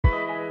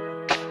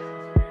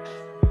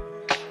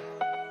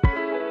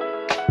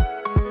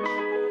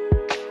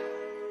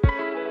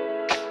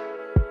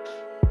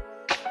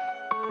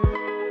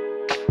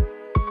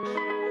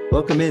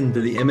Welcome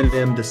into the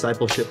M&M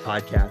Discipleship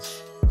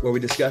Podcast, where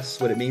we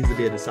discuss what it means to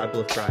be a disciple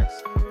of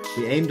Christ.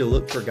 We aim to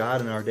look for God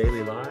in our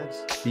daily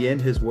lives, be in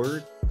His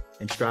Word,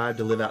 and strive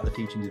to live out the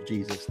teachings of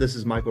Jesus. This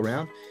is Michael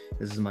Round.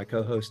 This is my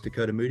co-host,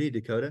 Dakota Moody.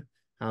 Dakota,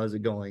 how is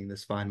it going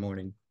this fine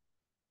morning?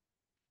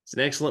 It's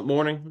an excellent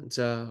morning. It's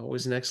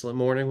always an excellent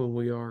morning when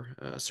we are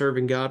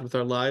serving God with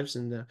our lives,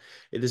 and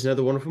it is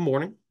another wonderful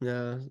morning.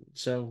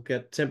 So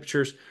got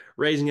temperatures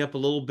raising up a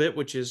little bit,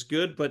 which is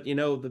good. But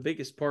the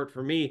biggest part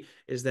for me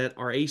is that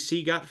our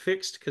AC got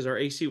fixed because our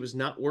AC was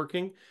not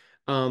working,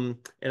 and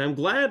I'm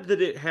glad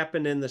that it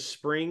happened in the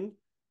spring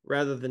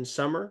rather than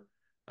summer.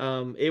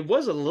 It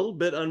was a little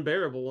bit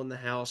unbearable in the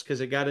house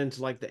because it got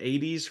into like the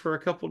 80s for a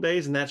couple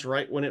days, and that's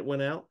right when it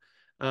went out,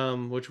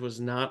 which was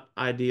not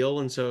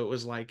ideal. And so it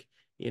was like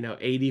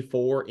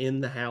 84 in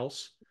the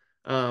house,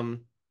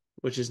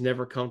 which is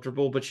never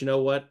comfortable. But you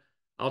know what?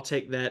 I'll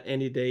take that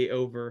any day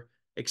over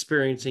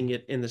experiencing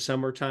it in the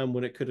summertime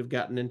when it could have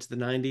gotten into the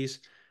 90s.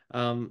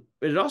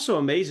 But it also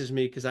amazes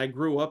me because I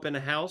grew up in a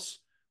house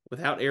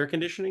without air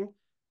conditioning,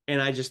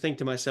 and I just think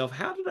to myself,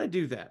 how did I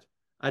do that?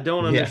 I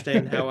don't Yeah.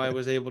 understand how I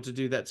was able to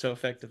do that so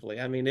effectively.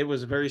 I mean, it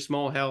was a very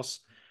small house,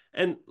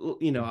 and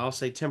I'll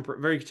say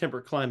very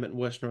temperate climate in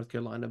West North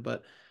Carolina,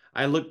 but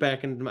I look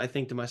back and I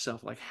think to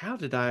myself, like, how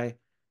did I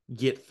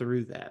get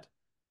through that?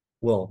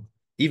 Well,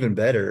 even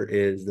better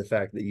is the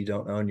fact that you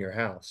don't own your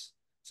house.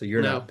 So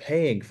you're not No.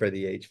 paying for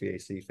the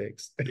HVAC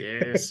fix.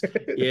 Yes.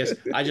 Yes.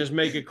 I just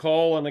make a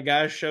call and the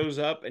guy shows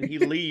up and he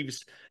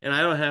leaves and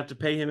I don't have to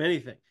pay him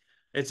anything.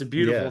 It's a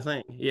beautiful Yeah.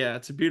 thing. Yeah,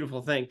 it's a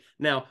beautiful thing.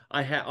 Now,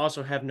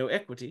 also have no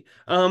equity,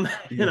 and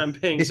Yeah. I'm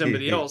paying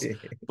somebody else,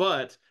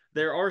 but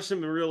there are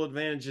some real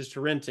advantages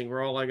to renting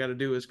where all I got to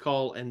do is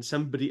call and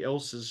somebody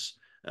else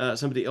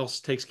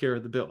takes care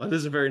of the bill. That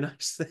is a very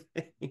nice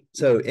thing.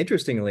 So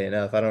interestingly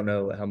enough, I don't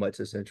know how much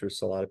this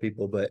interests a lot of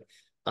people, but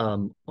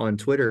on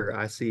Twitter,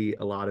 I see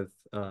a lot of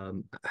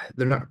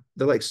they're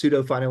like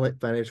pseudo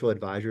financial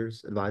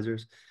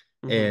advisors,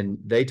 Hmm. and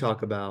they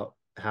talk about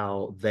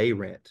how they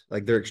rent,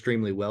 like they're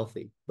extremely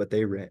wealthy, but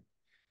they rent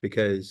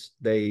because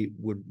they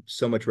would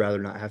so much rather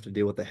not have to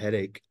deal with the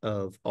headache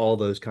of all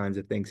those kinds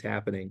of things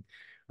happening,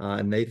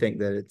 and they think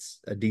that it's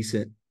a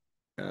decent,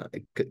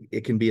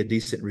 it can be a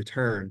decent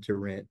return to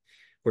rent.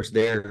 Of course,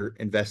 they're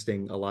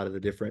investing a lot of the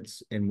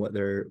difference in what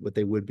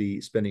they would be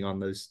spending on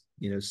those,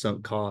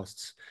 sunk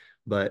costs.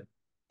 But,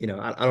 I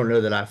don't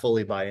know that I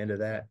fully buy into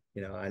that.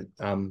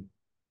 I'm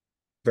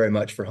very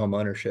much for home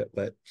ownership,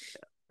 but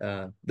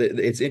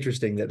it's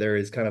interesting that there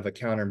is kind of a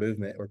counter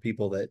movement or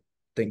people that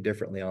think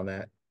differently on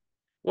that.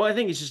 Well, I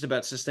think it's just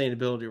about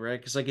sustainability, right?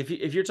 Because like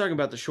if you're talking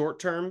about the short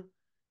term,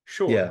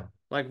 sure. Yeah,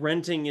 Like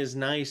renting is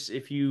nice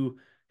if you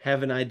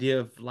have an idea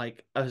of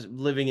like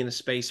living in a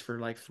space for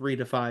like 3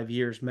 to 5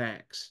 years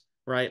max,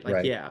 right? Like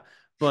right. yeah,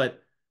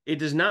 but it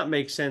does not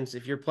make sense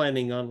if you're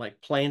planning on like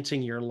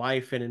planting your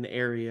life in an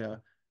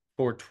area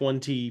for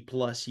 20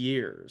 plus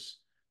years.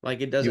 Like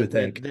it You would doesn't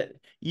think.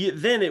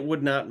 then it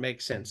would not make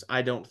sense,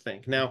 I don't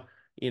think. Now,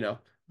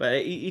 but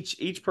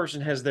each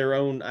person has their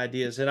own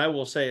ideas, and I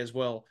will say as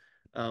well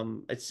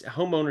it's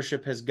home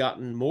ownership has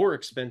gotten more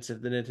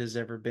expensive than it has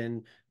ever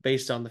been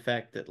based on the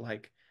fact that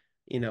like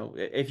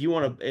if you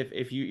want to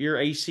if your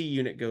AC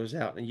unit goes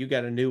out and you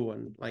got a new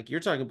one, like you're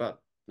talking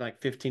about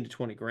like 15 to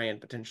 20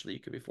 grand potentially you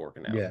could be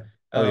forking out Yeah.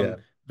 Oh, yeah.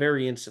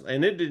 very instantly,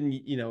 and it didn't,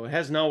 it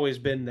hasn't always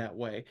been that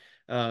way,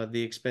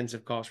 the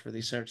expensive cost for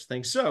these sorts of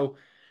things. So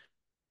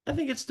I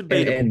think it's And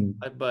debatable,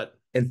 and but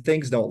and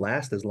things don't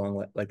last as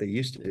long like they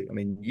used to. I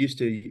mean, used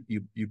to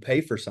you pay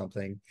for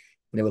something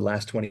and it would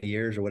last 20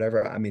 years or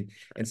whatever. I mean,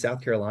 in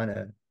South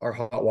Carolina, our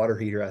hot water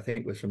heater, I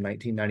think, was from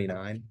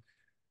 1999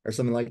 or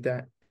something like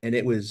that. And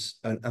it was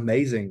an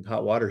amazing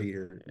hot water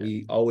heater. yeah.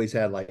 We always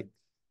had like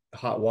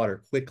hot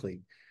water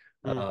quickly.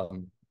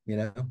 Mm. You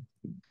know,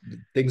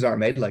 things aren't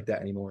made like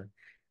that anymore.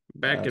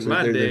 Back in So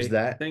my there's day,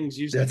 that. things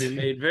used to That's be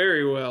made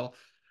very well.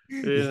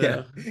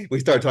 yeah. Yeah. We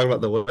start talking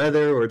about the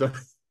weather or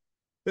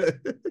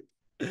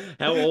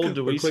How old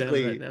do or we sound right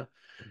quickly. now?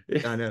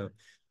 I know.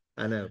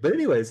 I know. But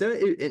anyways,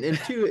 and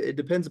two, it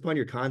depends upon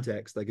your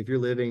context. Like if you're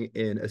living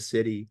in a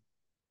city,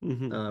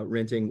 Hmm.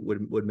 renting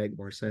would make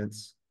more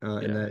sense in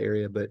Yeah. that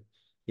area. But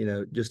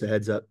just a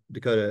heads up,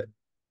 Dakota,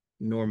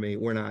 nor me,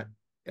 we're not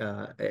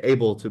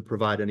able to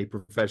provide any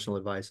professional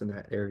advice in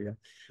that area.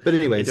 But Hey,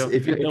 anyways,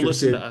 if you're don't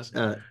listen to interested,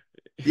 us.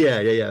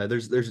 yeah.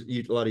 There's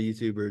a lot of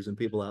YouTubers and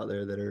people out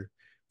there that are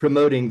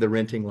promoting the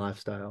renting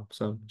lifestyle.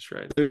 So That's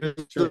right. there's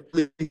That's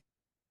right.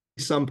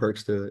 some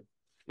perks to it.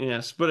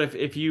 Yes, but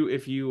if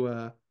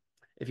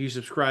you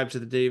subscribe to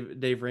the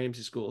Dave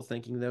Ramsey school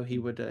thinking though, he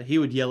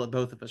would yell at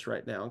both of us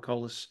right now and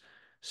call us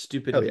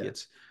stupid Oh yeah.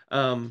 idiots.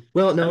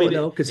 Well, I no, mean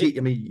no, because it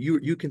I mean,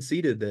 you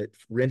conceded that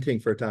renting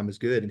for a time is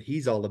good, and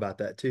he's all about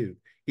that too.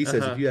 He says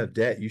if uh-huh. you have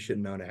debt, you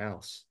shouldn't own a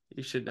house.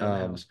 You should own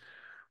a Um, house.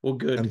 Well,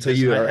 good because until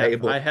you're I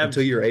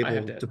have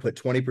able debt. to put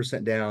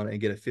 20% down and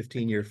get a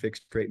 15-year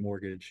fixed rate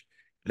mortgage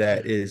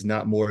that is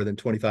not more than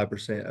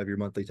 25% of your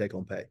monthly take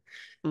home pay.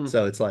 Mm.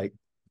 So it's like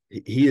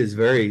he is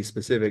very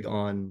specific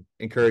on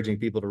encouraging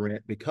people to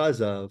rent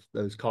because of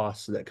those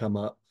costs that come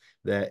up.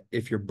 that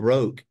if you're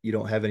broke, you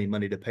don't have any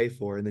money to pay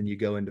for, and then you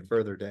go into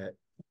further debt.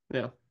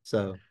 Yeah.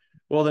 So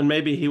Well, then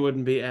maybe he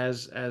wouldn't be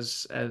as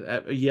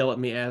yell at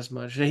me as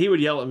much. And he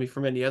would yell at me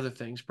for many other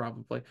things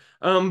probably.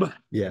 But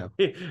yeah,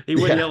 he wouldn't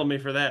yeah. yell at me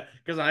for that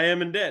because I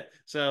am in debt.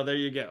 So there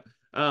you go.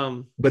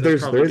 But That's there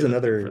probably is good for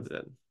another.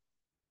 that.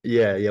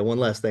 Yeah, yeah. One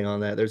last thing on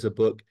that. There's a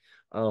book.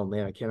 Oh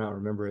man, I cannot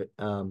remember it.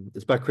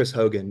 It's by Chris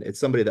Hogan. It's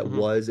somebody that Hmm.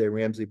 was a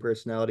Ramsey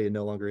personality and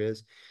no longer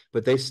is.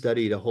 But they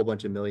studied a whole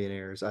bunch of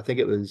millionaires. I think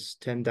it was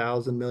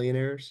 10,000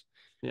 millionaires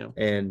Yeah.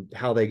 and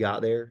how they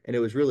got there. And it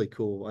was really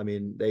cool. I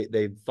mean,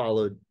 they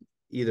followed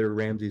either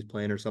Ramsey's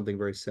plan or something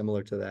very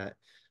similar to that.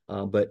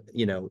 But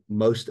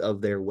most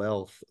of their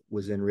wealth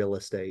was in real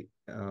estate,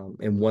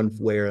 in one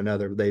way or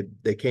another.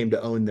 They came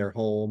to own their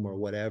home or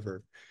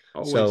whatever.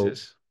 Always So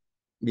is.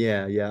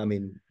 yeah, yeah. I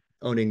mean,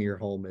 owning your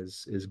home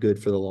is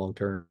good for the long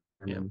term,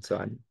 Yeah. and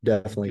so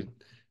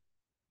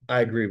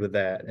I agree with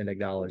that and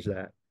acknowledge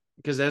that.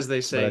 Because as they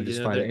But say, I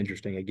just find it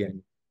interesting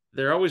again.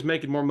 they're always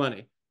making more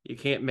money. You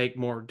can't make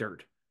more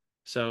dirt.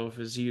 So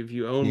if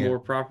you own Yeah, more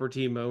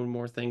property, own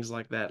more things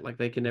like that, like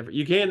they can never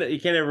you can't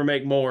ever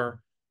make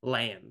more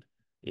land.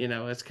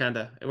 It's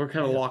we're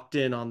kind of yeah. locked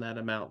in on that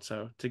amount.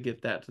 So to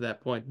get that to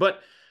that point,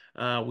 but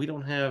we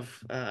don't have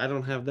I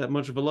don't have that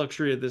much of a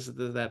luxury at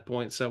that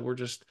point. So we're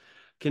just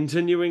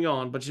continuing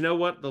on. But you know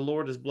what? The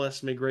Lord has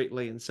blessed me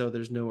greatly, and so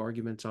there's no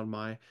arguments on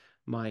my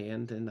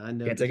end, and I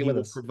know Can't that take it He with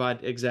will us.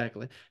 provide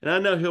exactly, and I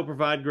know He'll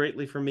provide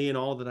greatly for me and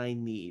all that I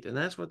need, and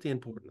that's what the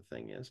important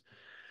thing is.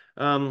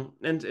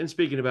 And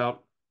speaking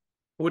about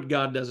what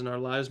God does in our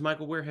lives,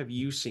 Michael, where have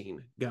you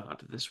seen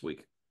God this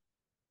week?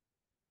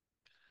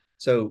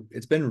 So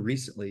it's been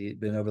recently,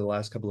 been over the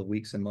last couple of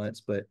weeks and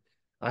months, but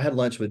I had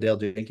lunch with Dale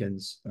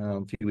Jenkins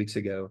a few weeks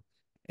ago,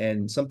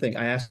 and something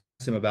I asked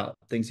him about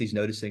things he's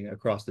noticing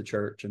across the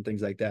church and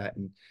things like that.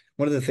 And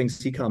one of the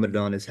things he commented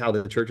on is how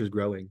the church is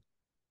growing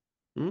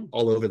Mm,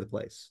 all over the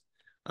place.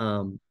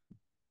 Um,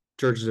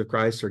 Churches of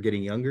Christ are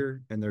getting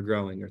younger and they're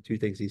growing, are two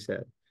things he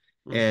said.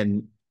 mm,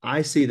 And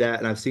I see that,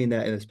 and I've seen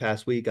that in this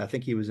past week. I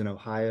think he was in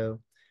Ohio,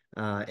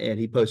 and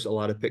he posted a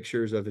lot of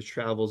pictures of his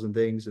travels and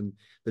things. And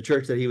the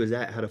church that he was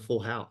at had a full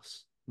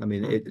house. I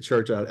mean, mm. the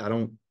church, I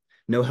don't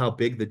know how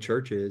big the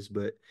church is,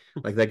 but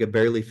like they could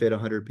barely fit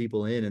 100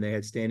 people in, and they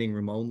had standing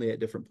room only at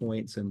different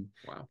points,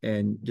 Wow.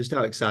 and just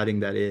how exciting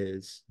that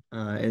is.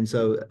 And Mm.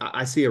 so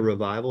I see a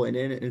revival, and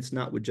it's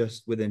not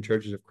just within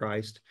churches of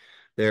Christ.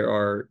 There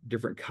are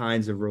different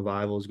kinds of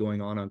revivals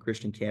going on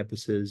Christian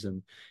campuses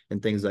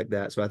and things like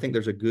that. So I think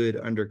there's a good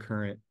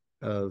undercurrent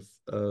of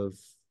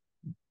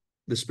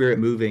the Spirit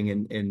moving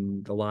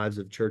in the lives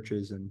of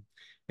churches,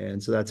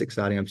 and so that's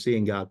exciting. I'm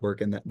seeing God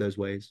work in those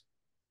ways.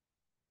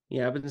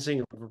 Yeah, I've been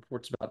seeing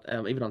reports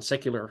about even on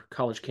secular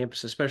college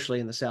campuses, especially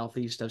in the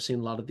Southeast. I've seen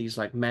a lot of these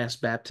like mass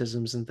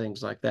baptisms and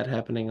things like that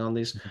happening on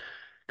these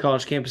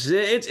college campuses.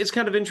 It's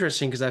kind of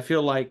interesting because I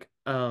feel like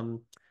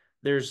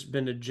there's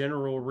been a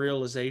general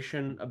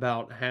realization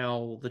about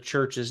how the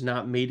church is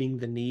not meeting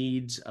the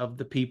needs of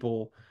the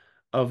people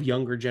of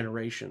younger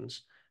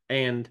generations,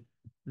 and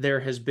there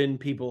has been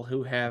people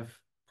who have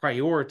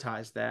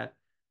prioritized that,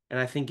 and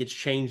I think it's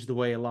changed the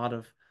way a lot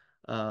of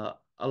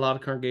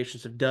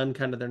congregations have done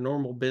kind of their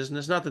normal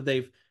business. Not that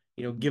they've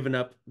given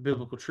up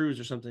biblical truths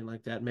or something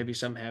like that. Maybe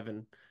some have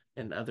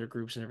in other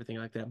groups and everything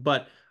like that,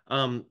 but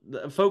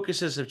the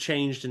focuses have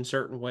changed in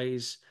certain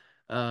ways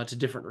to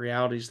different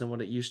realities than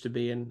what it used to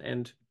be,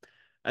 and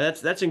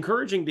that's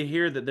encouraging to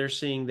hear that they're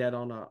seeing that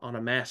on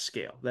a mass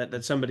scale.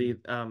 That somebody,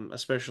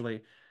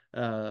 especially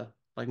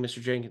like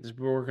Mr. Jenkins, is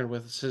working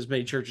with as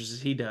many churches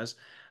as he does,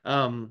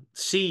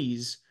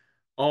 sees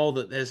all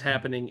that is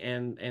happening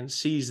and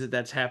sees that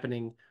that's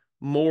happening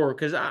more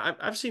because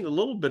I've seen a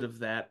little bit of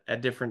that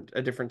at different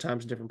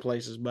times in different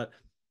places, but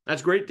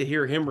that's great to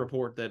hear him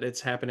report that it's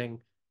happening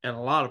in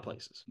a lot of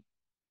places.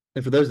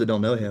 And for those that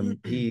don't know him,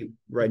 he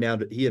right now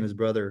he and his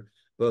brother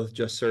both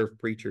just serve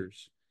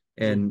preachers,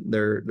 Mm, and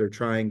they're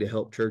trying to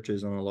help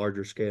churches on a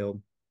larger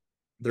scale.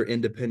 They're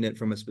independent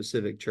from a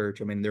specific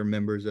church. I mean, they're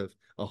members of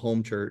a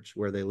home church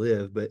where they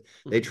live, but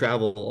they mhm,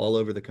 travel all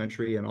over the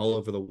country and all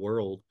over the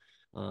world,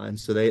 and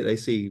so they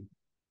see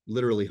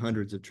literally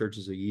hundreds of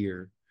churches a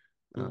year.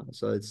 mm,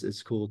 So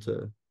it's cool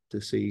to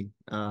see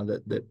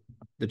that mm,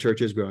 the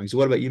church is growing. So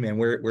what about you, man?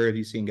 Where have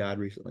you seen God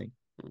recently?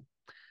 mm.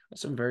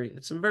 It's some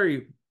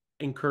very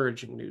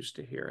encouraging news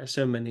to hear.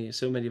 So many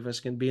of us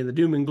can be in the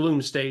doom and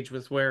gloom stage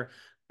with where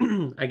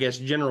I guess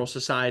general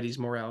society's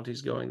morality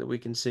is going that we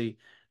can see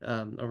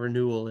a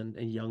renewal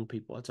in young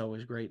people. It's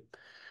always great.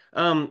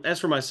 As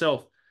for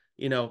myself,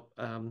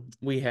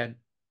 we had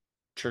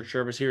church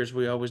service here as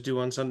we always do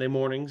on Sunday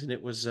mornings, and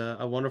it was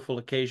a wonderful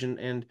occasion.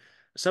 And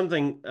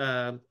something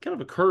kind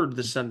of occurred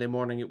this Sunday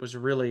morning. It was a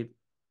really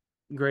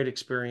great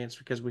experience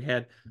because we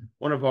had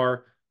one of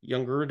our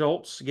younger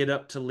adults get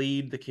up to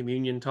lead the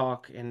communion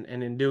talk, and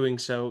in doing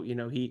so,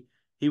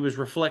 he was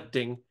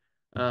reflecting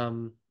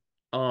um,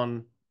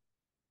 on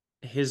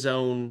his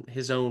own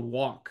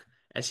walk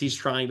as he's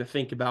trying to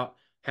think about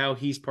how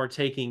he's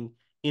partaking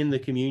in the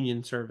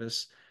communion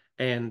service.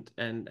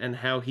 and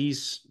how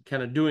he's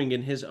kind of doing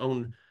in his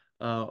own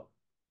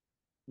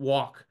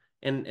walk.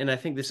 And I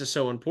think this is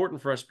so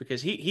important for us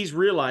because he's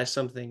realized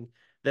something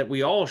that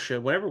we all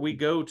should whenever we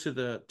go to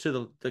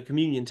the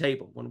communion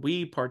table, when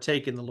we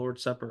partake in the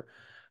Lord's Supper,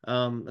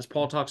 as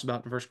Paul talks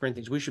about in First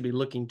Corinthians, we should be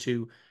looking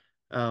to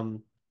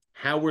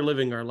how we're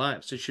living our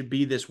lives. It should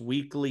be this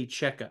weekly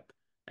checkup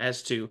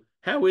as to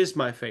how is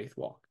my faith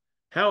walk?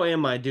 How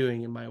am I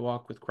doing in my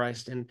walk with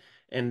Christ? And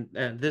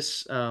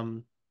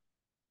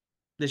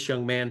this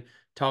young man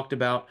talked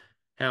about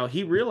how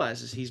he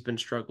realizes he's been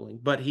struggling,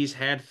 but he's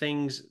had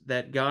things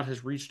that God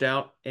has reached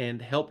out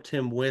and helped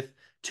him with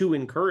to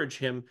encourage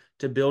him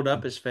to build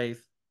up his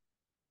faith.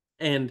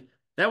 And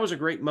that was a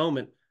great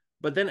moment.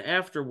 But then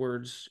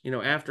afterwards,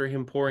 after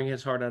him pouring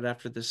his heart out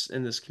after this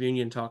in this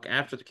communion talk,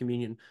 after the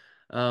communion,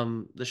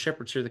 the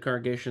shepherds here, the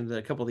congregation,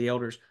 a couple of the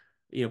elders,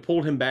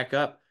 pulled him back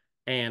up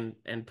and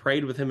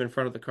prayed with him in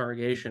front of the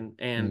congregation.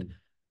 And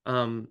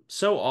Mm.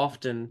 so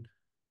often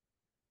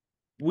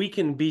we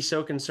can be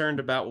so concerned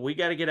about, well, we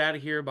got to get out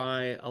of here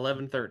by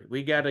 11:30.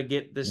 We got to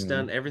get this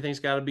done. Mm. Everything's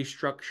got to be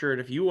structured.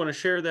 If you want to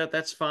share that,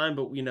 that's fine.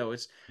 But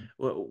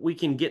we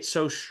can get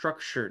so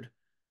structured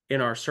in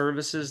our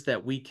services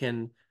that we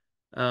can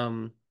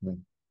um, Mm.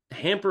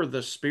 hamper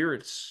the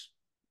Spirit's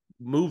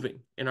moving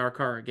in our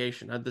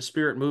congregation, the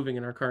Spirit moving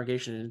in our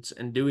congregation,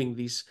 and doing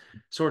these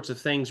sorts of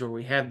things where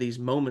we have these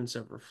moments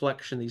of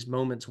reflection, these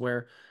moments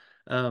where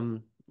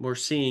we're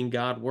seeing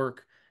God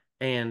work,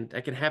 and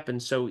that can happen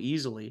so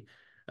easily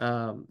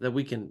that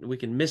we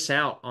can miss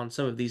out on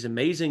some of these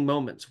amazing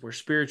moments where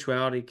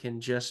spirituality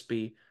can just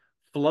be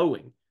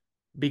flowing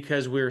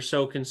because we're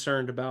so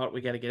concerned about,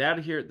 we got to get out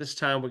of here at this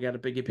time, we got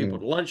to get people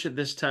Mm. to lunch at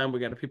this time, we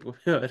got to people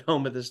at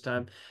home at this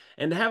time,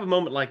 and to have a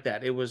moment like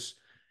that, it was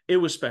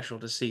special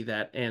to see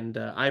that. And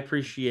I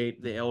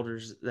appreciate the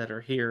elders that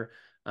are here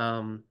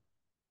um,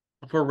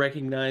 for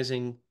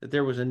recognizing that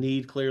there was a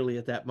need clearly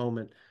at that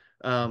moment,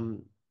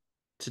 um,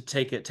 to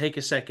take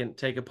a second,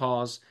 take a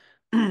pause,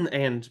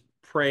 and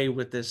pray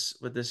with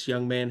this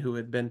young man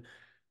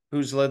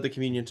who's led the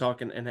communion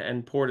talk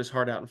and poured his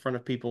heart out in front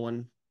of people.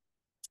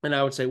 And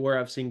I would say where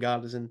I've seen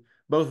God is in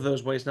both of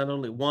those ways. Not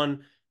only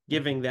one,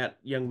 giving that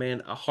young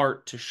man a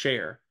heart to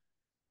share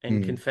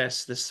and Mm.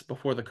 confess this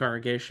before the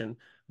congregation,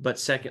 but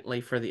secondly,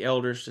 for the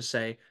elders to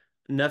say,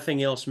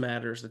 nothing else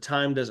matters. The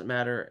time doesn't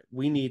matter.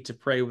 We need to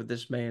pray with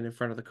this man in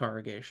front of the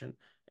congregation,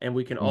 and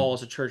we can all, Mm.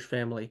 as a church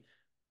family,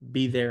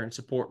 be there and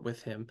support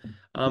with him.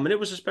 And it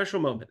was a special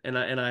moment, and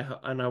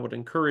I would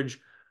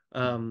encourage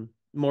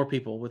more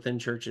people within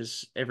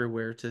churches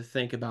everywhere to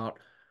think about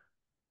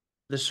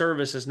the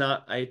service is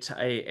not a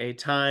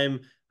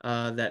time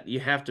that you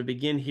have to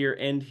begin here,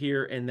 end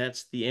here, and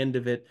that's the end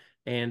of it.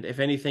 And if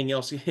anything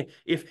else,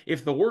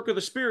 if the work of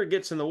the Spirit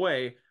gets in the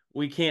way,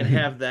 we can't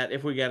have that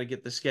if we got to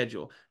get the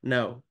schedule.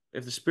 No,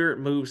 if the Spirit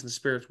moves and the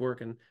Spirit's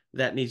working,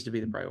 that needs to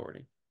be the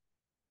priority.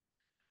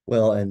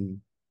 Well,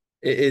 and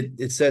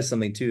it says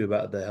something too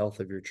about the health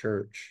of your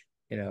church.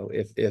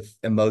 If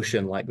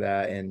emotion like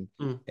that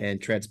Mm,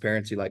 and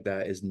transparency like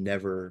that is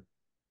never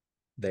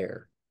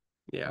there.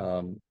 yeah.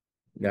 Um,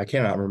 I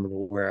cannot remember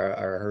where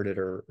I heard it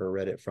or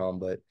read it from,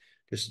 but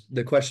just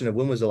the question of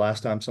when was the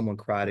last time someone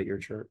cried at your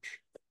church,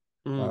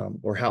 Mm,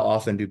 or how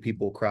often do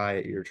people cry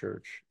at your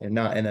church, and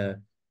not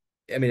in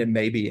I mean, it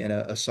may be in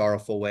a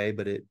sorrowful way,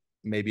 but it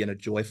may be in a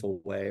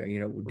joyful way.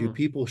 Do mm.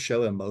 people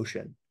show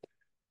emotion?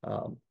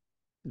 Um,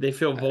 They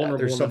feel vulnerable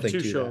there's enough something to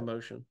to show that.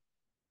 emotion.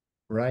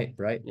 Right,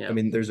 right. I Yeah.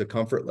 mean, there's a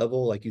comfort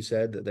level, like you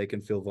said, that they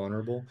can feel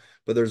vulnerable,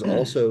 but there's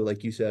also,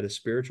 like you said, a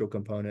spiritual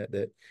component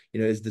that,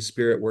 is the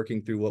Spirit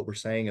working through what we're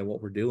saying and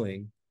what we're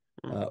doing,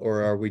 Mm,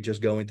 or are we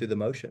just going through the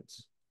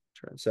motions?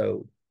 true.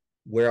 So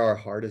where our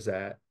heart is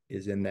at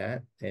is in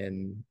that,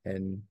 and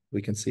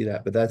we can see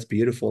that. But that's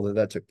beautiful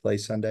that took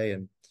place Sunday,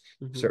 and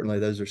Hmm. certainly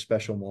those are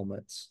special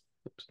moments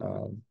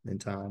Absolutely. in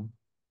time.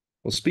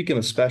 Well, speaking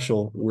of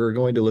special, we're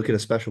going to look at a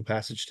special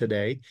passage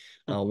today,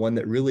 one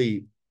that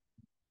really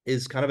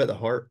is kind of at the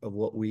heart of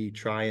what we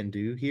try and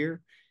do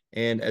here,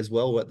 and as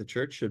well what the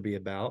church should be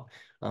about.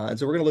 And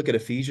so we're going to look at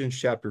Ephesians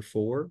chapter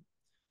 4,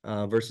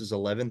 verses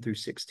 11 through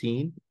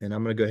 16. And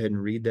I'm going to go ahead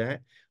and read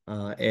that.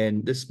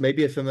 And this may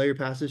be a familiar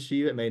passage to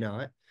you, it may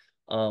not.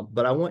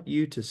 But I want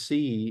you to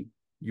see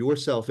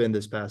yourself in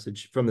this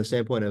passage from the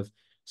standpoint of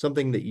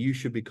something that you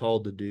should be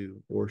called to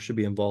do or should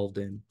be involved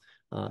in.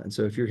 And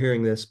so if you're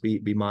hearing this,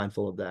 be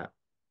mindful of that.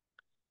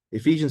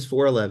 Ephesians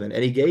 4:11,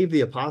 and he gave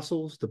the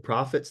apostles, the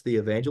prophets, the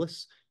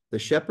evangelists, the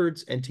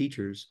shepherds and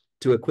teachers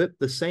to equip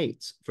the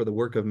saints for the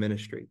work of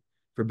ministry,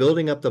 for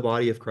building up the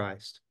body of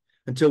Christ,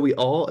 until we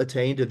all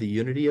attain to the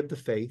unity of the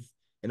faith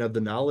and of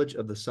the knowledge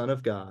of the Son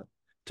of God,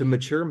 to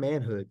mature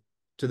manhood,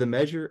 to the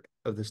measure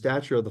of the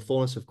stature of the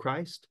fullness of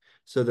Christ,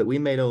 so that we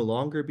may no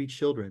longer be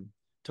children,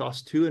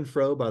 tossed to and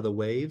fro by the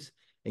waves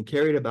and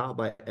carried about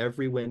by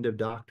every wind of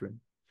doctrine,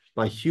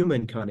 by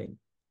human cunning,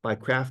 by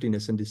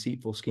craftiness and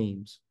deceitful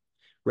schemes.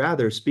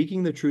 Rather,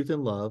 speaking the truth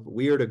in love,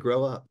 we are to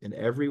grow up in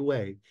every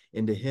way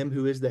into him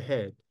who is the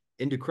head,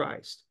 into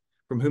Christ,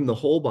 from whom the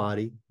whole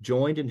body,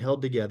 joined and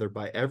held together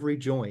by every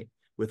joint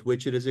with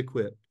which it is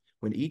equipped,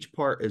 when each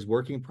part is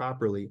working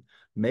properly,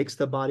 makes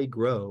the body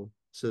grow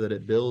so that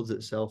it builds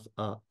itself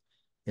up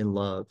in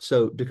love.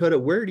 So, Dakota,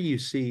 where do you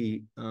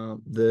see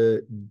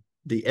the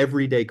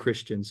everyday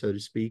Christian, so to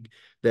speak,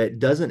 that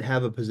doesn't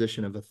have a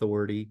position of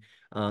authority,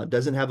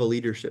 doesn't have a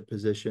leadership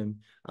position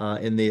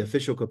in the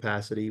official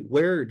capacity?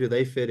 Where do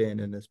they fit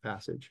in this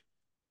passage?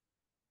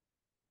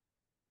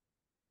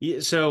 Yeah,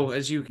 so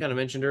as you kind of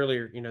mentioned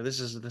earlier, this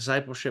is a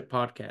discipleship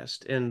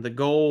podcast, and the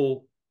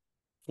goal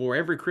for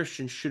every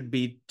Christian should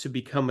be to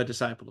become a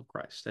disciple of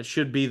Christ. That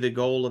should be the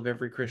goal of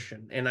every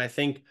Christian. And I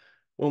think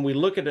when we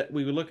look at it,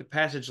 we look at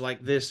passage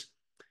like this,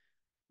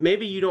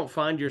 maybe you don't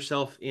find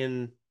yourself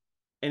in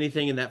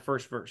anything in that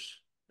first verse,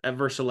 at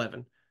verse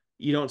 11.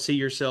 You don't see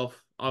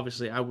yourself,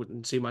 obviously, I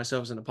wouldn't see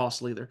myself as an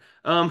apostle either,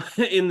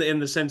 in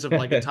the sense of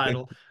like a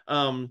title.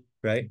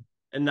 Right.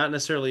 And not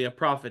necessarily a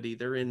prophet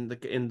either in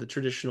the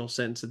traditional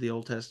sense of the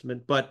Old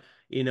Testament, but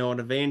an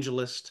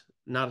evangelist,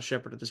 not a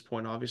shepherd at this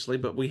point, obviously,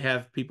 but we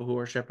have people who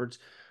are shepherds.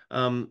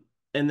 And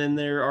then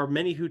there are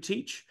many who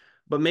teach,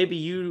 but maybe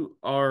you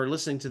are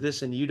listening to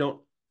this and you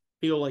don't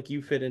feel like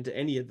you fit into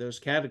any of those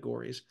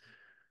categories.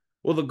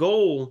 Well, the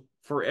goal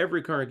for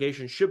every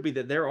congregation should be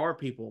that there are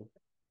people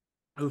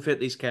who fit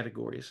these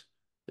categories.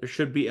 There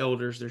should be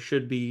elders, there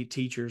should be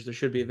teachers, there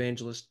should be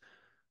evangelists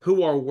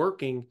who are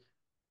working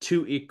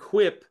to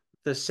equip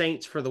the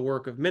saints for the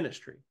work of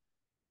ministry.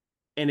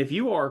 And if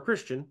you are a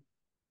Christian,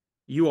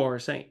 you are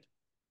a saint.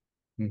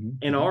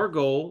 And our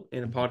goal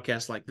in a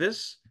podcast like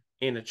this,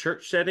 in a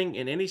church setting,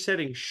 in any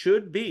setting,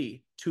 should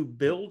be to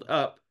build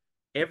up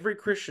every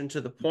Christian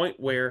to the point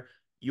where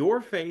your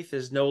faith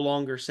is no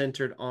longer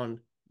centered on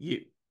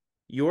you.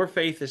 Your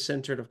faith is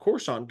centered, of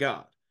course, on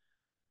God.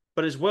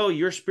 But as well,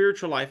 your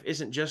spiritual life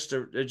isn't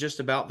just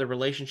about the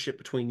relationship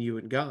between you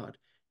and God.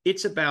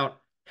 It's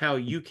about how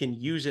you can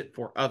use it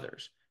for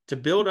others to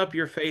build up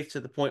your faith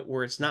to the point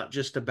where it's not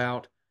just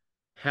about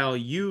how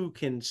you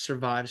can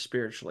survive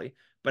spiritually,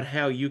 but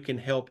how you can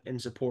help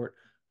and support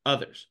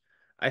others.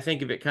 I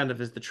think of it kind of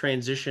as the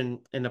transition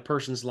in a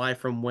person's life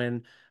from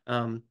when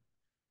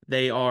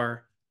they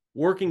are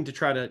working to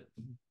try to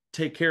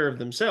take care of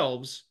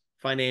themselves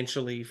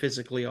financially,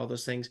 physically, all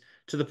those things,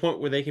 to the point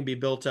where they can be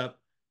built up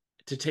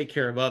to take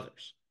care of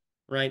others,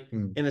 right?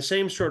 In the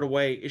same sort of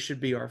way, it should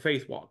be our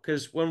faith walk.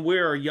 Because when we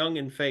are young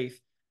in faith,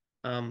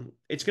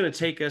 it's going to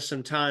take us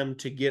some time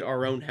to get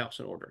our own house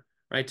in order,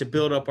 right? To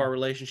build up our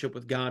relationship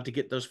with God, to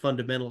get those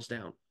fundamentals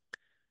down.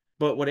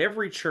 But what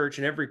every church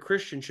and every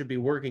Christian should be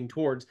working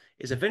towards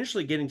is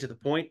eventually getting to the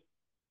point,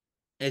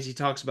 as he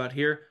talks about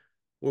here,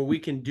 where we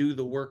can do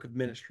the work of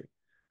ministry,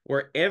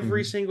 where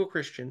every single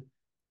Christian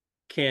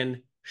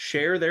can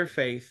share their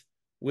faith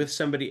with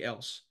somebody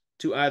else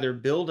to either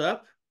build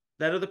up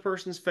that other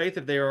person's faith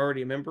if they are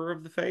already a member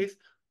of the faith,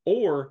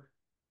 or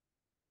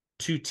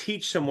to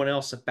teach someone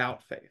else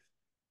about faith.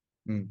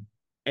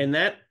 And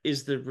that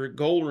is the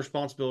goal and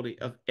responsibility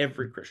of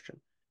every Christian.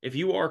 If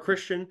you are a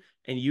Christian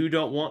and you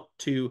don't want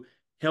to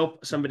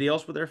help somebody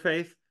else with their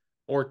faith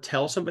or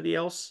tell somebody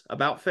else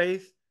about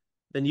faith,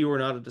 then you are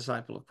not a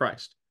disciple of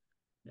Christ.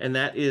 And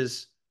that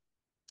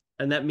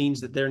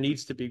means that there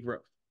needs to be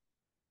growth.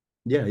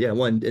 Yeah.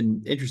 One,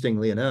 and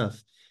interestingly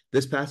enough,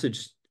 this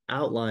passage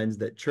outlines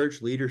that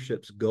church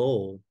leadership's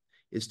goal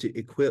is to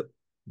equip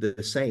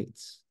the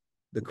saints,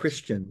 the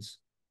Christians,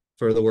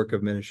 for the work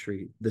of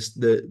ministry.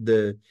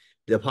 The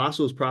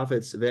apostles,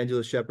 prophets,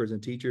 evangelists, shepherds,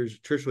 and teachers,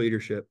 church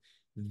leadership,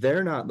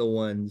 they're not the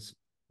ones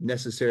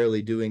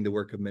necessarily doing the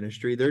work of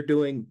ministry. They're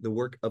doing the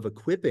work of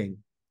equipping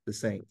the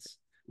saints.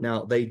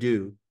 Now, they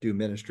do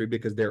ministry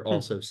because they're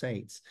also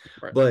saints.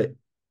 Right. But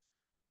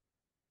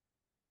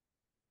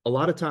a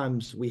lot of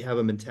times we have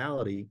a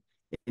mentality,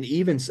 and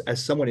even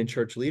as someone in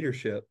church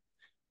leadership,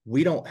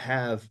 we don't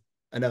have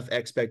enough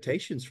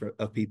expectations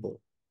of people.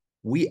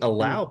 We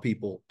allow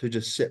people to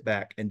just sit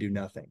back and do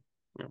nothing.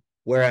 Yeah.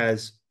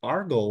 Whereas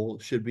our goal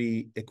should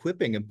be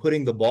equipping and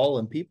putting the ball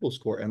in people's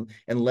court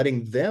and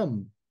letting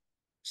them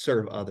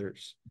serve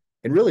others.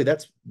 And really,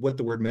 that's what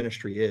the word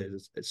ministry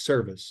is. It's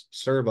service,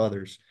 serve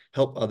others,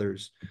 help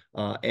others.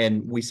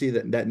 And we see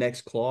that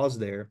next clause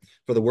there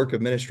for the work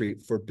of ministry,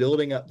 for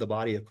building up the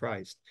body of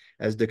Christ.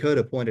 As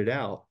Dakota pointed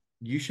out,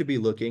 you should be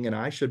looking, and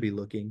I should be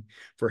looking,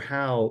 for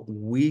how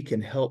we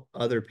can help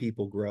other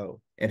people grow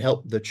and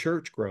help the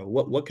church grow.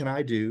 What can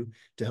I do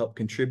to help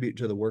contribute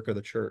to the work of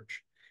the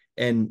church?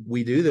 And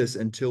we do this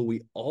until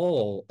we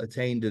all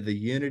attain to the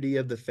unity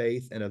of the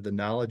faith and of the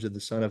knowledge of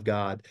the Son of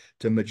God,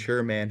 to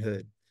mature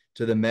manhood,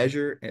 to the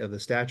measure of the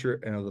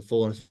stature and of the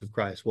fullness of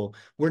Christ. Well,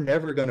 we're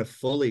never going to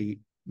fully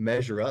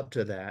measure up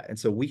to that. And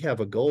so we have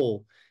a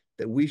goal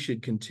that we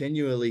should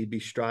continually be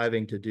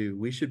striving to do.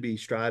 We should be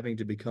striving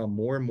to become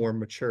more and more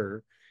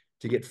mature,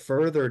 to get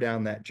further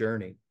down that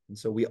journey. And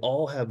so we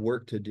all have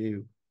work to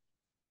do.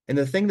 And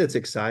the thing that's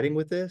exciting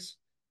with this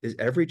is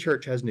every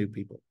church has new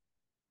people.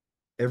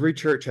 Every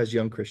church has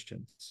young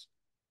Christians.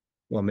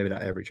 Well, maybe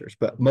not every church,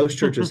 but most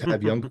churches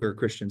have younger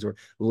Christians or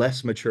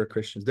less mature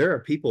Christians. There are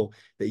people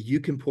that you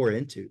can pour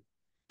into,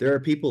 There are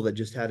people that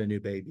just had a new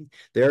baby.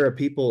 There are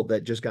people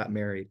that just got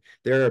married.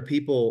 There are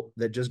people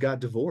that just got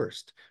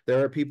divorced.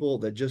 There are people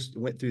that just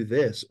went through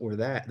this or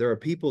that. There are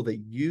people that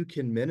you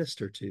can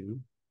minister to,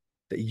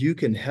 that you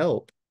can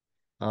help.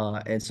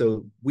 And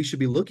so we should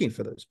be looking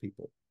for those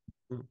people.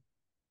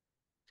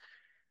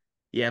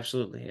 Yeah,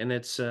 absolutely. And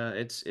it's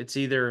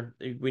either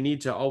we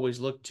need to always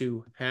look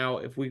to how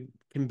if we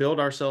can build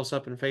ourselves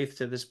up in faith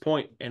to this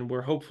point, and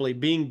we're hopefully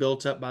being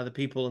built up by the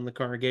people in the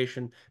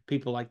congregation,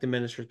 people like the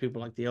ministers,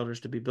 people like the elders,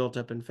 to be built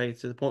up in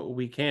faith to the point where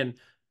we can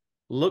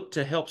look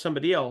to help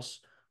somebody else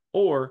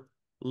or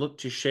look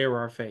to share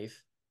our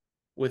faith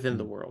within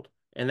the Mm-hmm. world.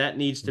 And that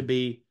needs to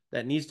be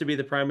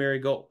the primary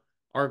goal.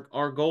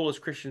 Our goal as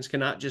Christians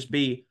cannot just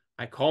be,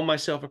 I call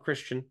myself a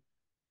Christian,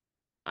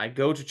 I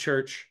go to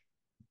church,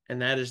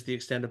 and that is the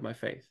extent of my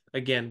faith.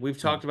 Again, we've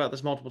talked about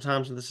this multiple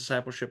times in this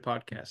discipleship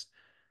podcast.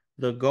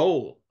 The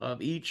goal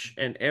of each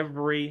and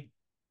every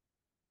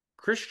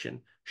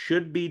Christian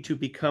should be to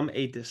become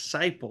a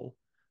disciple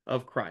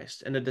of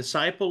Christ. And a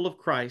disciple of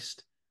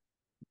Christ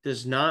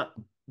does not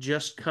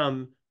just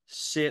come,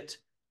 sit,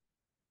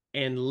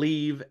 and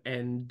leave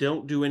and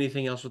don't do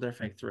anything else with their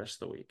faith the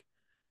rest of the week.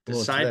 Well,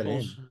 to that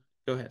Disciples, end,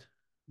 go ahead.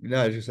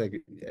 no, I was just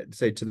like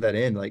say to that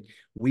end, like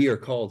we are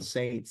called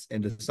saints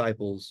and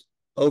disciples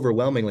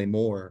overwhelmingly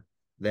more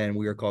than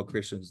we are called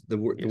Christians. The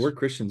Yes. word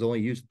Christians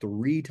only used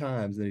 3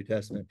 times in the New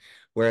Testament,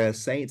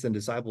 whereas saints and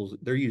disciples,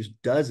 they're used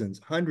dozens,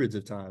 hundreds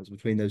of times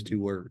between those 2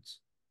 words.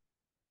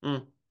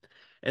 Mm.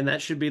 And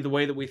that should be the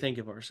way that we think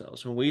of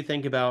ourselves. When we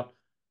think about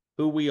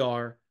who we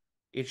are,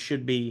 it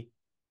should be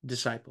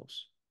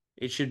disciples.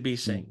 It should be Mm.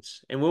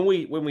 saints. And when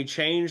we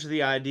change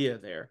the idea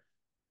there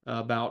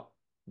about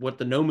what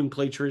the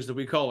nomenclature is that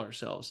we call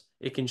ourselves,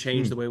 it can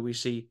change the Mm. way we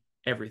see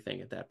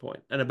everything at that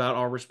point and about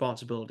our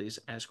responsibilities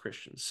as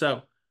Christians.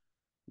 So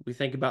we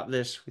think about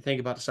this, we think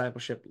about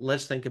discipleship.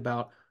 Let's think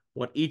about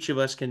what each of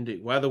us can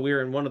do, whether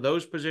we're in one of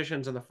those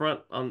positions in the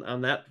front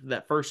on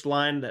that first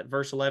line, that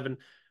verse 11,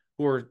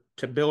 who are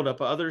to build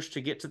up others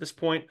to get to this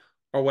point,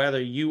 or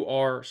whether you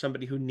are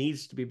somebody who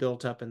needs to be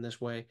built up in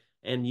this way.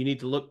 And you need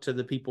to look to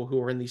the people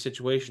who are in these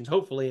situations,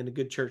 hopefully in a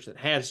good church that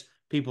has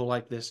people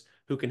like this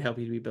who can help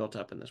you to be built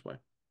up in this way.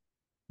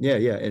 Yeah,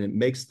 yeah. And it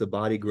makes the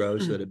body grow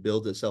so that it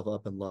builds itself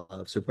up in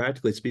love. So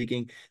practically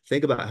speaking,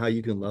 think about how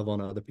you can love on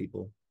other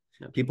people.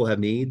 People Absolutely. have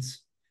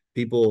needs.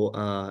 People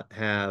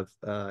have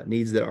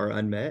needs that are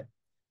unmet.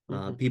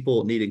 Mm-hmm.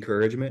 People need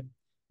encouragement.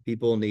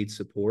 People need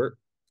support.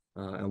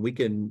 And we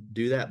can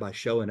do that by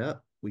showing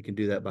up. We can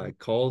do that by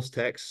calls,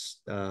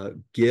 texts,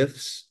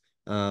 gifts,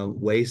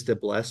 ways to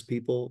bless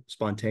people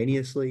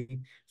spontaneously,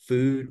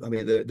 food. I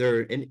mean, there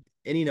are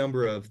any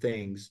number of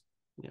things.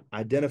 Yeah.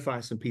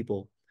 Identify some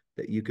people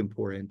that you can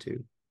pour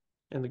into.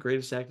 And the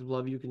greatest act of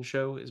love you can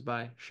show is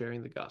by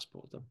sharing the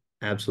gospel with them.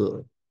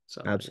 Absolutely.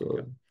 So there you go.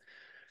 Absolutely.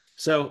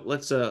 So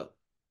let's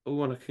we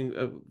want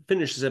to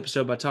finish this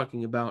episode by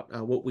talking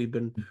about what we've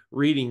been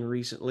reading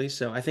recently.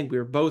 So I think we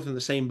were both in the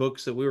same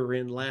books that we were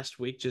in last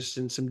week, just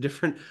in some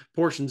different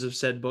portions of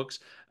said books.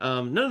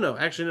 No,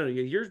 actually, no,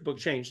 your book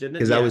changed, didn't it?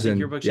 Because I Yeah, I was think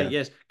your in, book changed. yeah.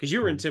 Yes, because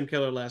you were in Tim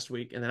Keller last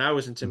week, and then I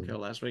was in Tim Mhm. Keller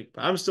last week.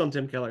 But I'm still in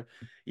Tim Keller.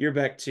 You're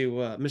back to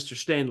Mr.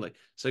 Stanley.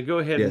 So Yes. go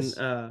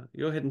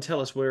ahead and tell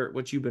us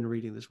what you've been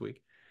reading this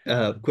week.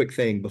 Quick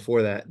thing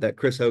before that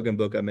Chris Hogan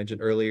book I mentioned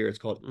earlier, it's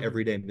called Mm-hmm.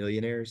 Everyday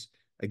Millionaires.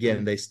 Mm-hmm.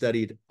 Again, they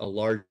studied a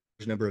large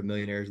number of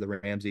millionaires, the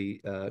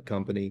Ramsey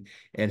company,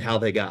 and how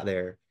they got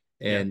there.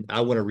 Yeah. And I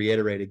want to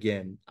reiterate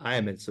again, I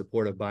am in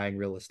support of buying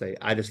real estate.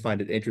 I just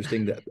find it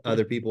interesting that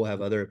other people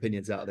have other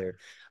opinions out there.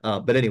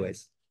 But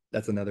anyways,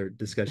 that's another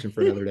discussion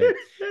for another day.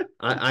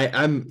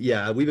 I'm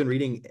yeah, we've been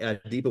reading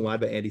Deep and Wide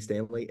by Andy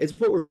Stanley. It's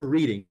what we're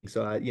reading.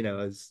 So I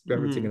was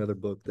referencing Mm-hmm. another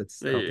book that's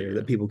There out there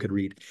that you people could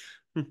read.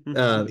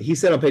 go. He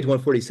said on page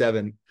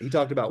 147, he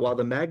talked about while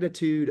the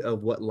magnitude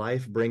of what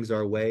life brings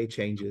our way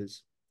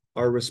changes,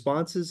 our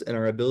responses and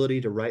our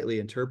ability to rightly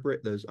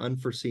interpret those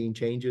unforeseen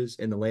changes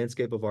in the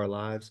landscape of our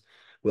lives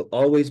will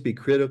always be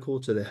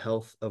critical to the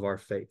health of our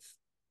faith.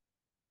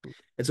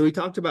 And so he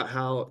talked about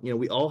how,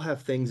 we all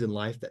have things in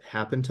life that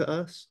happen to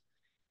us,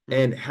 Mm,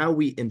 and how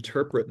we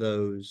interpret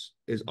those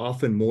is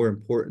often more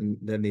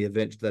important than the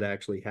events that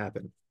actually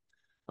happen.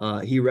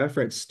 He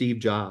referenced Steve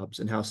Jobs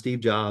and how Steve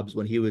Jobs,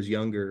 when he was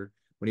younger,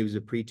 when he was a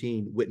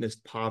preteen,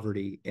 witnessed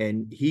poverty,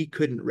 and he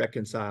couldn't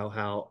reconcile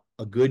how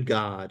a good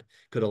God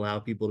could allow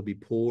people to be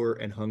poor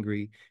and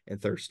hungry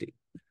and thirsty.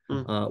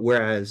 mm,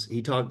 Whereas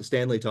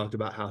Stanley talked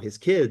about how his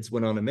kids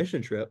went on a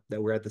mission trip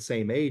that were at the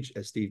same age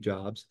as Steve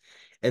Jobs,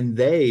 and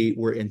they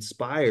were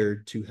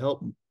inspired to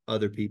help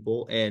other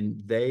people, and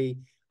they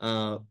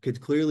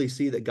could clearly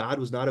see that God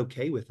was not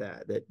okay with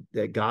that.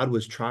 That God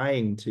was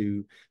trying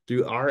to,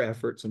 through our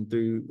efforts and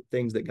through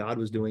things that God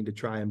was doing, to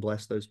try and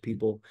bless those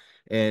people,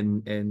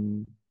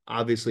 and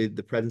obviously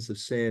the presence of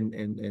sin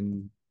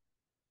and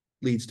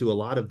leads to a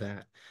lot of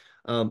that.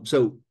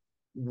 So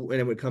when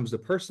it comes to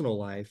personal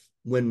life,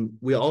 when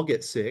we all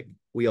get sick,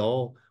 we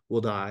all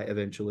will die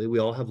eventually. We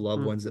all have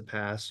loved mm, ones that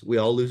pass. We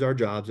all lose our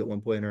jobs at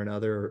one point or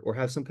another, or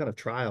have some kind of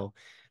trial.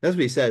 That's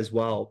what he says.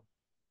 While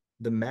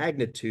the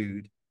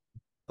magnitude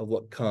of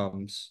what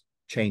comes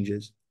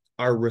changes.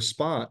 Our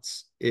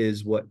response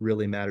is what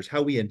really matters,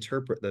 how we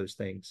interpret those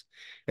things.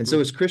 And so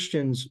as Mhm.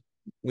 Christians,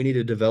 we need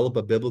to develop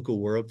a biblical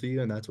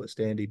worldview, and that's what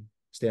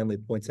Stanley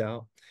points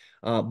out.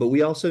 But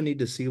we also need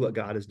to see what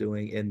God is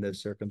doing in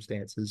those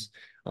circumstances,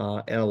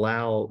 and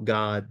allow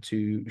God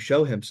to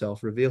show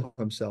himself, reveal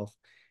himself,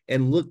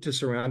 and look to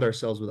surround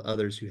ourselves with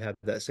others who have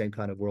that same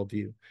kind of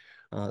worldview.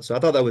 So I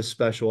thought that was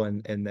special,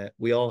 and that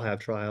we all have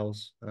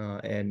trials,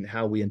 and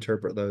how we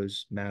interpret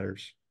those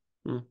matters.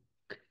 Mm.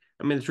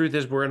 I mean, the truth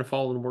is, we're in a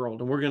fallen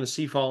world, and we're going to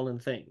see fallen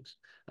things.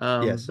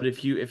 Yes. But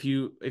if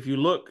you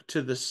look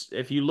to this,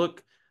 if you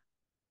look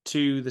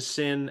to the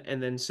sin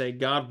and then say,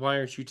 God, why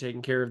aren't you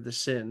taking care of the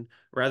sin?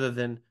 Rather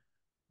than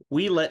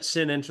we let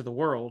sin enter the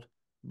world,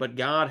 but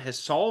God has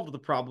solved the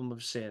problem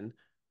of sin.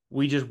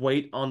 We just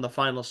wait on the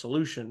final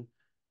solution,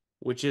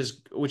 which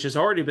has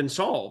already been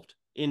solved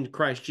in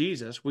Christ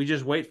Jesus. We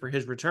just wait for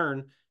his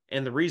return.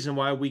 And the reason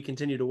why we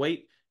continue to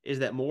wait is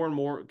that more and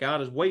more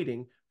God is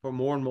waiting for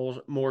more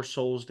and more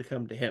souls to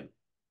come to him.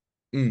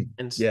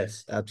 And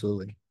Yes,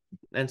 absolutely.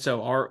 and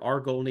so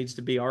our goal needs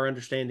to be, our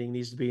understanding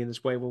needs to be in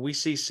this way. When we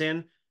see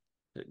sin,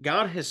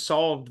 God has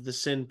solved the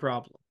sin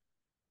problem,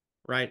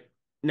 right?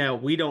 Now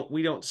we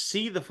don't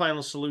see the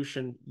final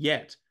solution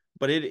yet,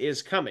 but it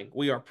is coming.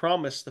 We are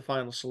promised the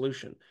final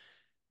solution.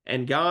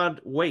 And God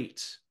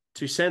waits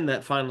to send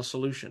that final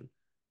solution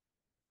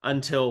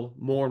until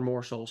more and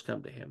more souls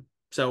come to him.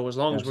 So as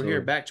long as we're here,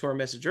 Absolutely. back to our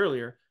message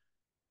earlier,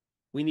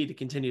 we need to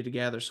continue to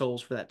gather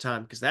souls for that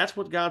time, because that's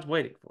what God's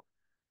waiting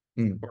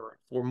Mm.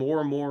 for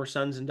more and more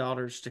sons and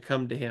daughters to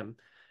come to him.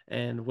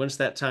 And once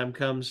that time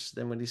comes,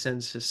 then when he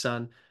sends his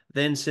son,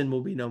 then sin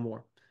will be no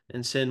more,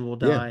 and sin will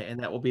Yeah. die, and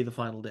that will be the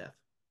final death.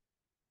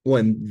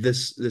 When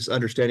this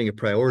understanding of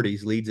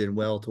priorities leads in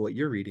well to what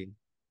you're reading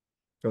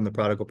from the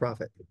prodigal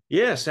prophet.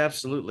 Yes,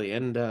 absolutely.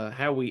 And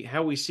how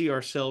we see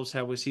ourselves,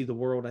 how we see the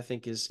world, I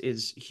think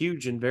is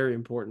huge and very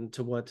important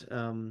to what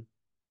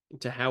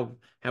to how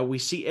we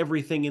see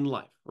everything in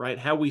life, right?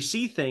 How we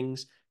see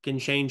things can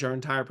change our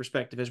entire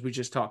perspective, as we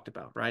just talked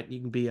about, right?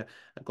 You can be a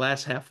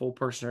glass half full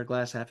person or a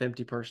glass half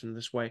empty person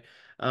this way.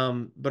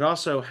 But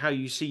also how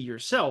you see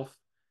yourself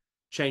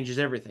changes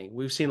everything.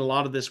 We've seen a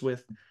lot of this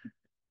with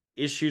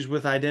issues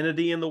with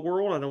identity in the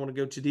world. I don't want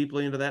to go too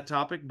deeply into that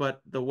topic,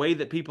 but the way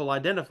that people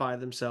identify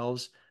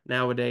themselves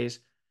nowadays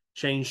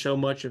change so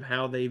much of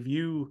how they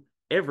view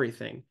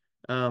everything,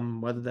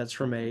 whether that's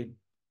from a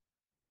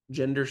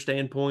gender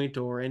standpoint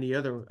or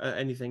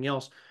anything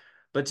else.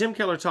 But Tim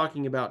Keller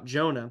talking about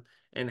Jonah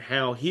and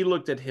how he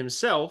looked at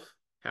himself,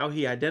 how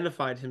he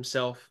identified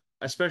himself,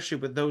 especially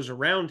with those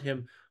around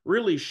him,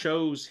 really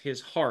shows his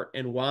heart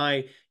and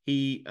why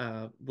he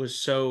was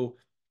so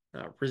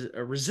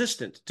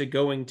resistant to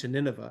going to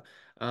Nineveh.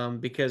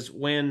 Because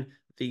when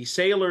the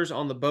sailors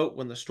on the boat,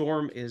 when the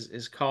storm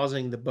is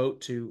causing the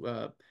boat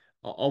to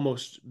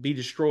almost be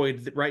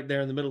destroyed right there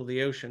in the middle of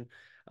the ocean,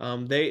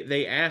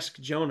 they ask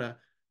Jonah,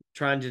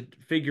 trying to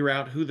figure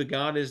out who the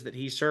God is that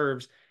he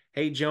serves.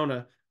 Hey,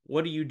 Jonah,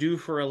 what do you do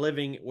for a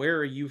living? Where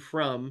are you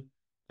from?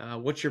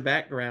 What's your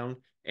background?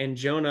 And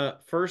Jonah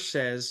first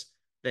says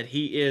that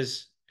he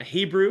is a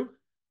Hebrew.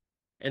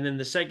 And then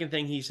the second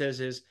thing he says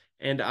is,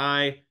 and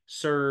I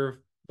serve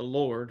the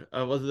Lord,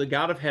 the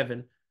God of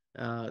heaven,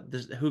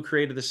 who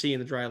created the sea and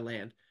the dry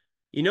land.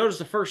 You notice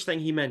the first thing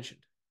he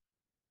mentioned,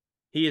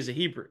 he is a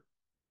Hebrew,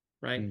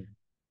 right? Mm.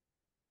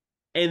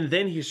 And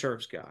then he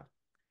serves God.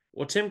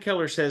 Well, Tim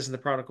Keller says in The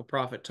Prodigal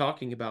Prophet,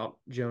 talking about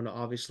Jonah,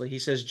 obviously, he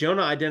says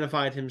Jonah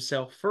identified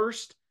himself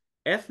first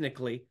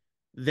ethnically,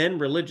 then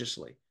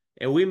religiously.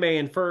 And we may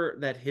infer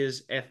that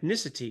his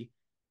ethnicity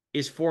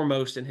is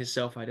foremost in his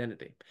self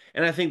identity.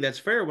 And I think that's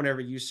fair whenever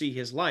you see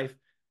his life.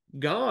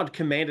 God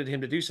commanded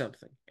him to do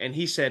something, and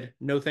he said,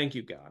 no, thank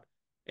you, God.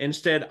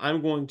 Instead,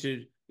 I'm going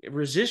to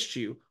resist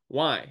you.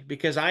 Why?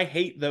 Because I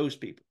hate those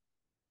people.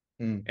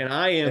 Mm. And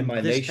I And am my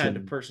this kind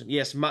of nation. person.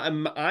 Yes,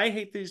 I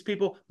hate these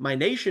people. My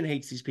nation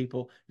hates these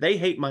people. They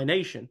hate my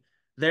nation.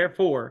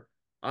 Therefore,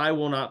 I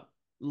will not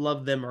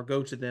love them or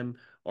go to them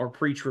or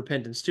preach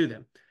repentance to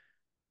them.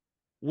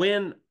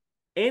 When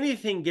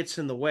anything gets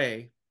in the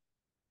way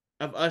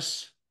of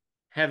us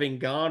having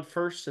God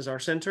first as our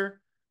center,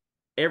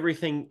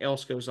 everything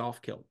else goes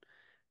off kilter.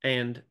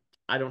 And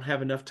I don't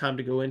have enough time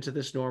to go into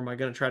this, nor am I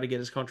going to try to get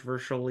as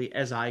controversially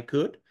as I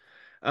could.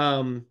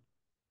 Um,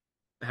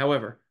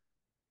 However,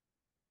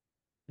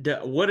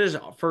 what is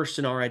first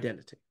in our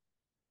identity?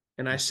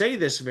 And I say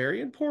this very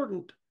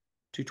important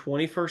to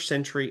 21st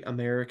century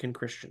American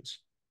Christians,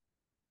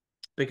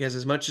 because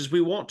as much as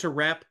we want to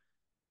wrap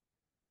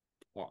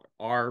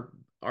our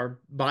our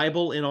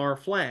Bible in our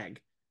flag,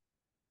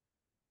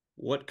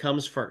 what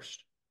comes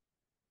first?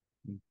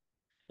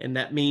 And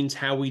that means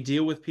how we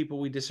deal with people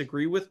we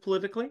disagree with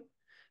politically.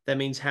 That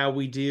means how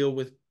we deal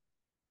with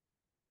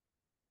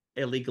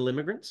illegal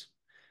immigrants.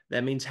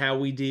 That means how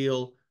we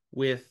deal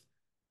with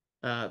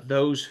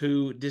those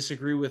who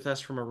disagree with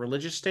us from a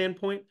religious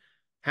standpoint.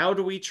 How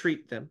do we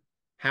treat them?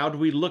 How do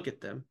we look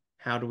at them?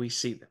 How do we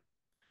see them?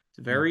 It's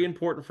Mm. very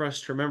important for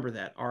us to remember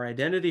that our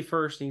identity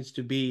first needs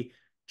to be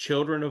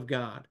children of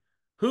God,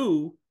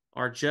 who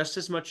are just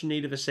as much in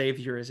need of a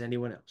Savior as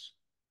anyone else.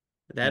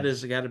 That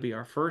has got to be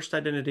our first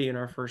identity and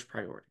our first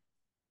priority.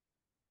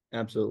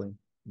 Absolutely.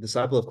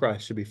 Disciple of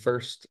Christ should be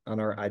first on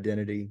our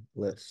identity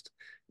list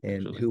and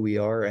Absolutely. who we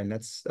are. And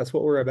that's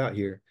what we're about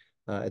here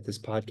at this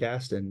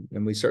podcast.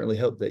 And we certainly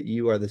hope that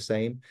you are the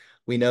same.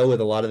 We know with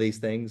a lot of these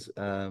things,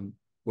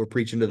 we're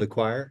preaching to the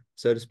choir,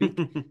 so to speak.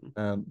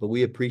 But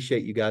we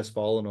appreciate you guys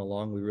following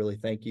along. We really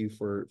thank you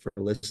for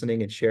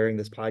listening and sharing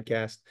this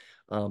podcast.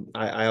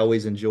 I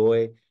always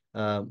enjoy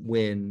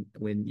when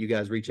you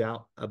guys reach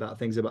out about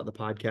things about the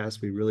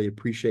podcast. We really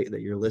appreciate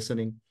that you're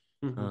listening.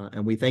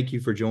 And we thank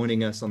you for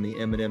joining us on the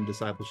M&M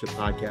Discipleship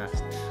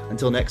Podcast.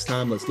 Until next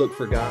time, let's look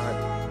for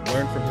God,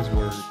 learn from his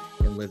word,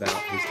 and live out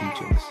his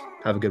teachings.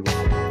 Have a good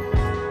one.